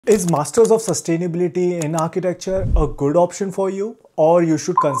Is Masters of Sustainability in Architecture a good option for you, or you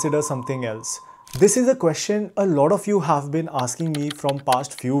should consider something else? This is a question a lot of you have been asking me from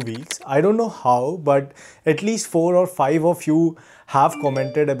past few weeks. I don't know how, but at least 4 or 5 of you have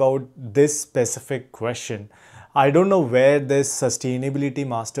commented about this specific question. I don't know where this sustainability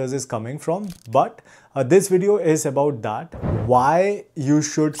masters is coming from, but this video is about that. Why you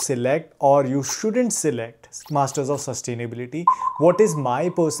should select or you shouldn't select Masters of Sustainability. What is my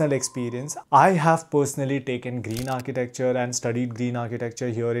personal experience? I have personally taken green architecture and studied green architecture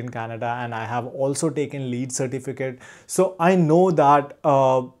here in Canada, and I have also taken LEED certificate. So I know that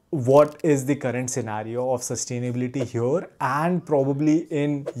what is the current scenario of sustainability here and probably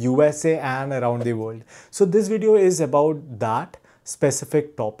in USA and around the world. So this video is about that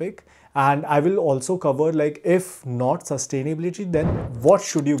specific topic, and I will also cover, like, if not sustainability, then what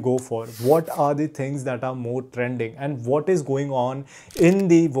should you go for? What are the things that are more trending and what is going on in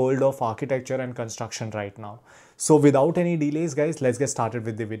the world of architecture and construction right now. So without any delays, guys, let's get started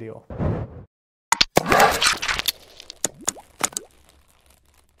with the video.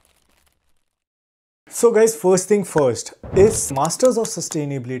 So guys, first thing first, is Masters of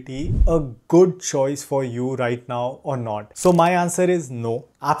Sustainability a good choice for you right now or not? So my answer is no,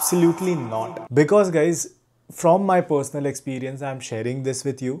 absolutely not. Because guys, from my personal experience, I'm sharing this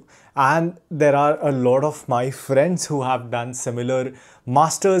with you, and there are a lot of my friends who have done similar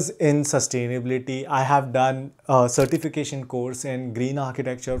masters in sustainability. I have done a certification course in green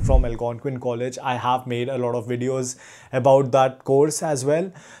architecture from Algonquin College. I have made a lot of videos about that course as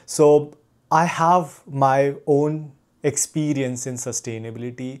well. So I have my own experience in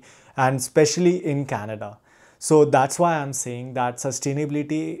sustainability, and especially in Canada. So that's why I'm saying that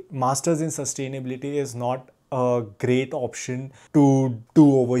sustainability, masters in sustainability is not a great option to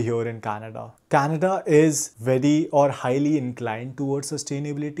do over here in Canada. Canada is very or highly inclined towards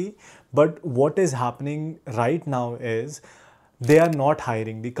sustainability, but what is happening right now is they are not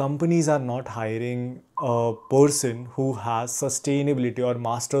hiring, the companies are not hiring a person who has sustainability or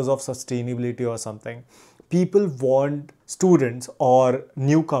masters of sustainability or something. People want students or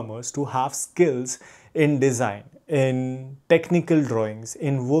newcomers to have skills in design, in technical drawings,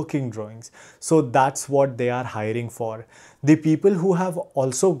 in working drawings. So that's what they are hiring for. The people who have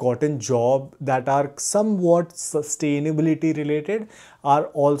also gotten jobs that are somewhat sustainability related are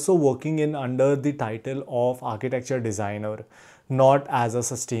also working in under the title of architecture designer, not as a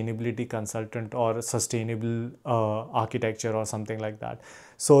sustainability consultant or sustainable architecture or something like that.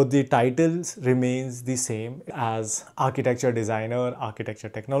 So the titles remains the same as architecture designer, architecture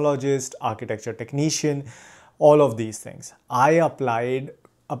technologist, architecture technician, all of these things. I applied,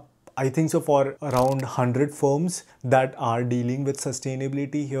 I think so, for around 100 firms that are dealing with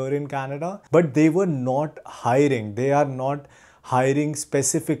sustainability here in Canada, but they were not hiring. They are not hiring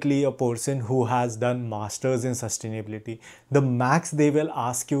specifically a person who has done masters in sustainability. The max they will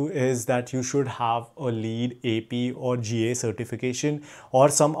ask you is that you should have a LEED, AP or GA certification or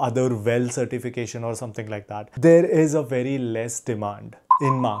some other well certification or something like that. There is a very less demand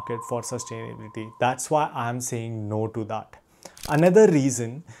in market for sustainability. That's why I'm saying no to that. Another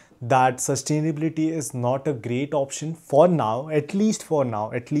reason that sustainability is not a great option for now, at least for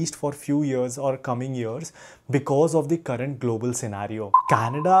few years or coming years, because of the current global scenario.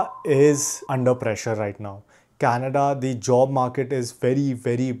 Canada is under pressure right now. Canada, the job market is very,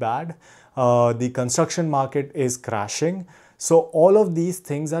 very bad. The construction market is crashing. So all of these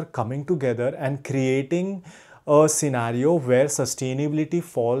things are coming together and creating a scenario where sustainability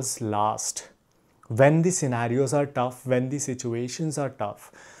falls last. When the scenarios are tough, when the situations are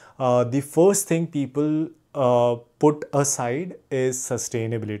tough, the first thing people put aside is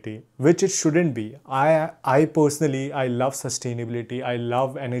sustainability, which it shouldn't be. I personally, I love sustainability. I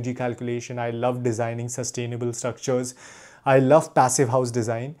love energy calculation. I love designing sustainable structures. I love passive house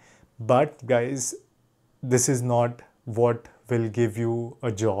design. But guys, this is not what will give you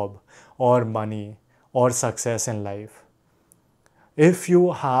a job or money or success in life. If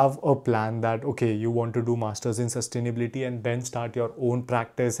you have a plan that, okay, you want to do masters in sustainability and then start your own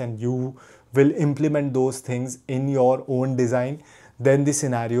practice and you will implement those things in your own design, then the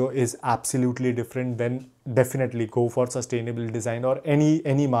scenario is absolutely different. Then definitely go for sustainable design or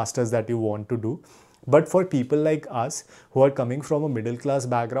any masters that you want to do. But for people like us who are coming from a middle class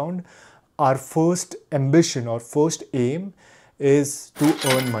background, our first ambition or first aim is to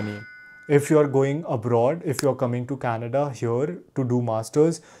earn money. If you are going abroad, if you are coming to Canada here to do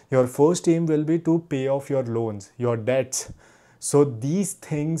masters, your first aim will be to pay off your loans, your debts. So these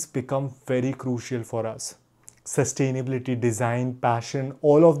things become very crucial for us. Sustainability, design, passion,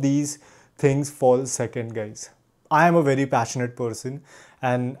 all of these things fall second, guys. I am a very passionate person,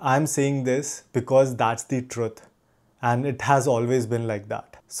 and I'm saying this because that's the truth, and it has always been like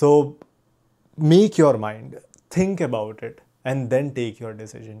that. So make your mind, think about it, and then take your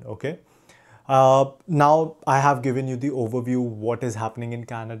decision, okay? Now I have given you the overview what is happening in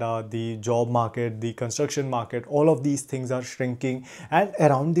Canada, the job market, the construction market. All of these things are shrinking, and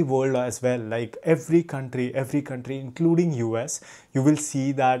around the world as well. Like every country, including US, you will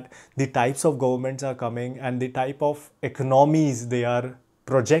see that the types of governments are coming and the type of economies they are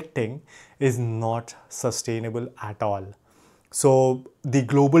projecting is not sustainable at all. So the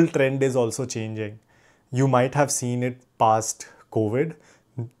global trend is also changing. You might have seen it past COVID.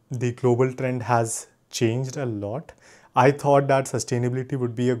 The global trend has changed a lot. I thought that sustainability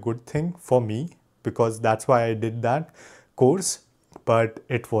would be a good thing for me because that's why I did that course, but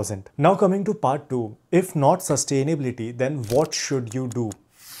it wasn't. Now coming to part 2, if not sustainability, then what should you do?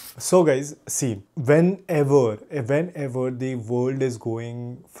 So guys, see, whenever the world is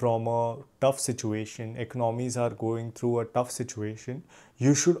going from a tough situation, economies are going through a tough situation,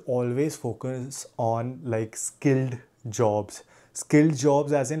 you should always focus on like skilled jobs. Skilled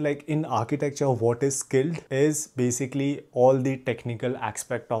jobs as in, like in architecture, what is skilled is basically all the technical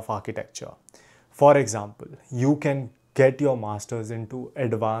aspect of architecture. For example, you can get your masters into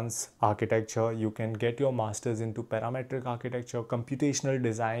advanced architecture, you can get your masters into parametric architecture, computational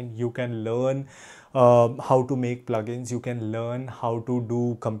design, you can learn how to make plugins, you can learn how to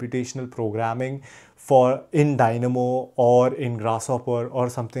do computational programming for in Dynamo or in Grasshopper or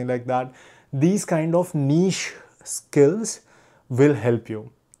something like that. These kind of niche skills will help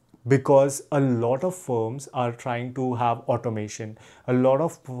you, because a lot of firms are trying to have automation. A lot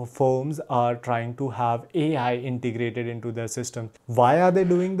of firms are trying to have AI integrated into their system. Why are they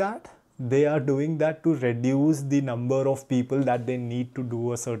doing that? They are doing that to reduce the number of people that they need to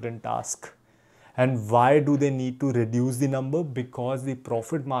do a certain task. And why do they need to reduce the number? Because the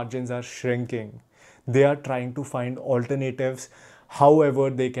profit margins are shrinking. They are trying to find alternatives, however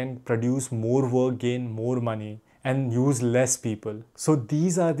they can produce more work, gain more money, and use less people. So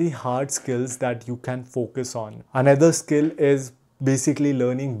these are the hard skills that you can focus on. Another skill is basically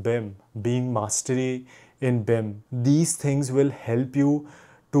learning BIM, being mastery in BIM. These things will help you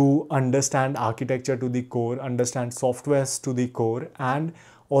to understand architecture to the core, understand softwares to the core, and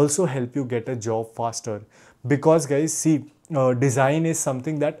also help you get a job faster. Because guys, see, design is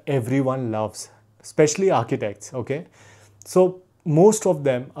something that everyone loves, especially architects, okay? So most of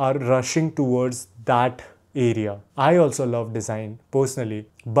them are rushing towards that area. I also love design personally,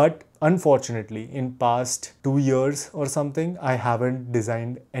 but unfortunately in past 2 years or something, I haven't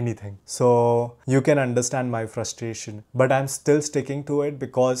designed anything. So you can understand my frustration, but I'm still sticking to it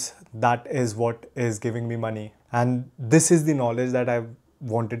because that is what is giving me money. And this is the knowledge that I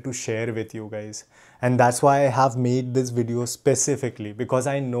wanted to share with you guys. And that's why I have made this video specifically, because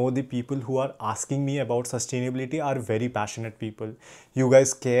I know the people who are asking me about sustainability are very passionate people. You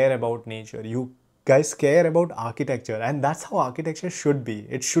guys care about nature. You guys care about architecture, and that's how architecture should be.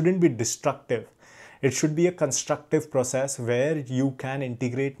 It shouldn't be destructive. It should be a constructive process where you can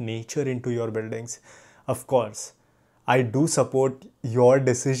integrate nature into your buildings. Of course, I do support your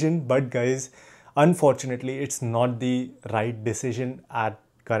decision, but guys, unfortunately, it's not the right decision at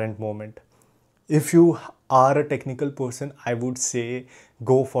current moment. If you are a technical person, I would say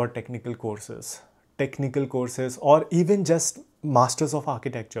go for technical courses. Technical courses, or even just masters of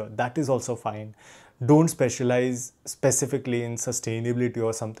architecture, that is also fine. Don't specialize specifically in sustainability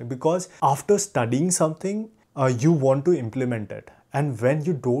or something, because after studying something, you want to implement it. And when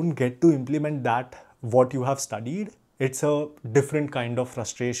you don't get to implement that, what you have studied, it's a different kind of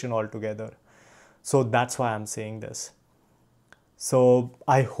frustration altogether. So that's why I'm saying this. So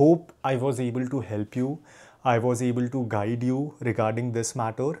I hope I was able to help you. I was able to guide you regarding this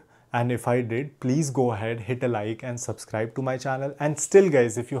matter. And if I did, please go ahead, hit a like and subscribe to my channel. And still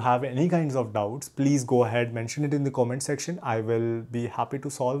guys, if you have any kinds of doubts, please go ahead, mention it in the comment section. I will be happy to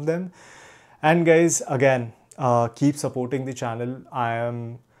solve them. And guys, again, keep supporting the channel. I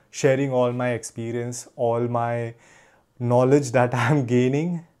am sharing all my experience, all my knowledge that I am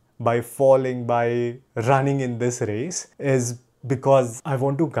gaining by falling, by running in this race, is because I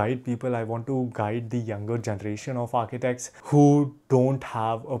want to guide people. I want to guide the younger generation of architects who don't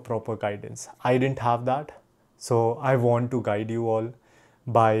have a proper guidance. I didn't have that. So I want to guide you all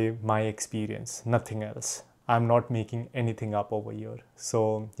by my experience, nothing else. I'm not making anything up over here.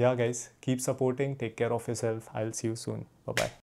 So yeah guys, keep supporting, take care of yourself. I'll see you soon. Bye bye.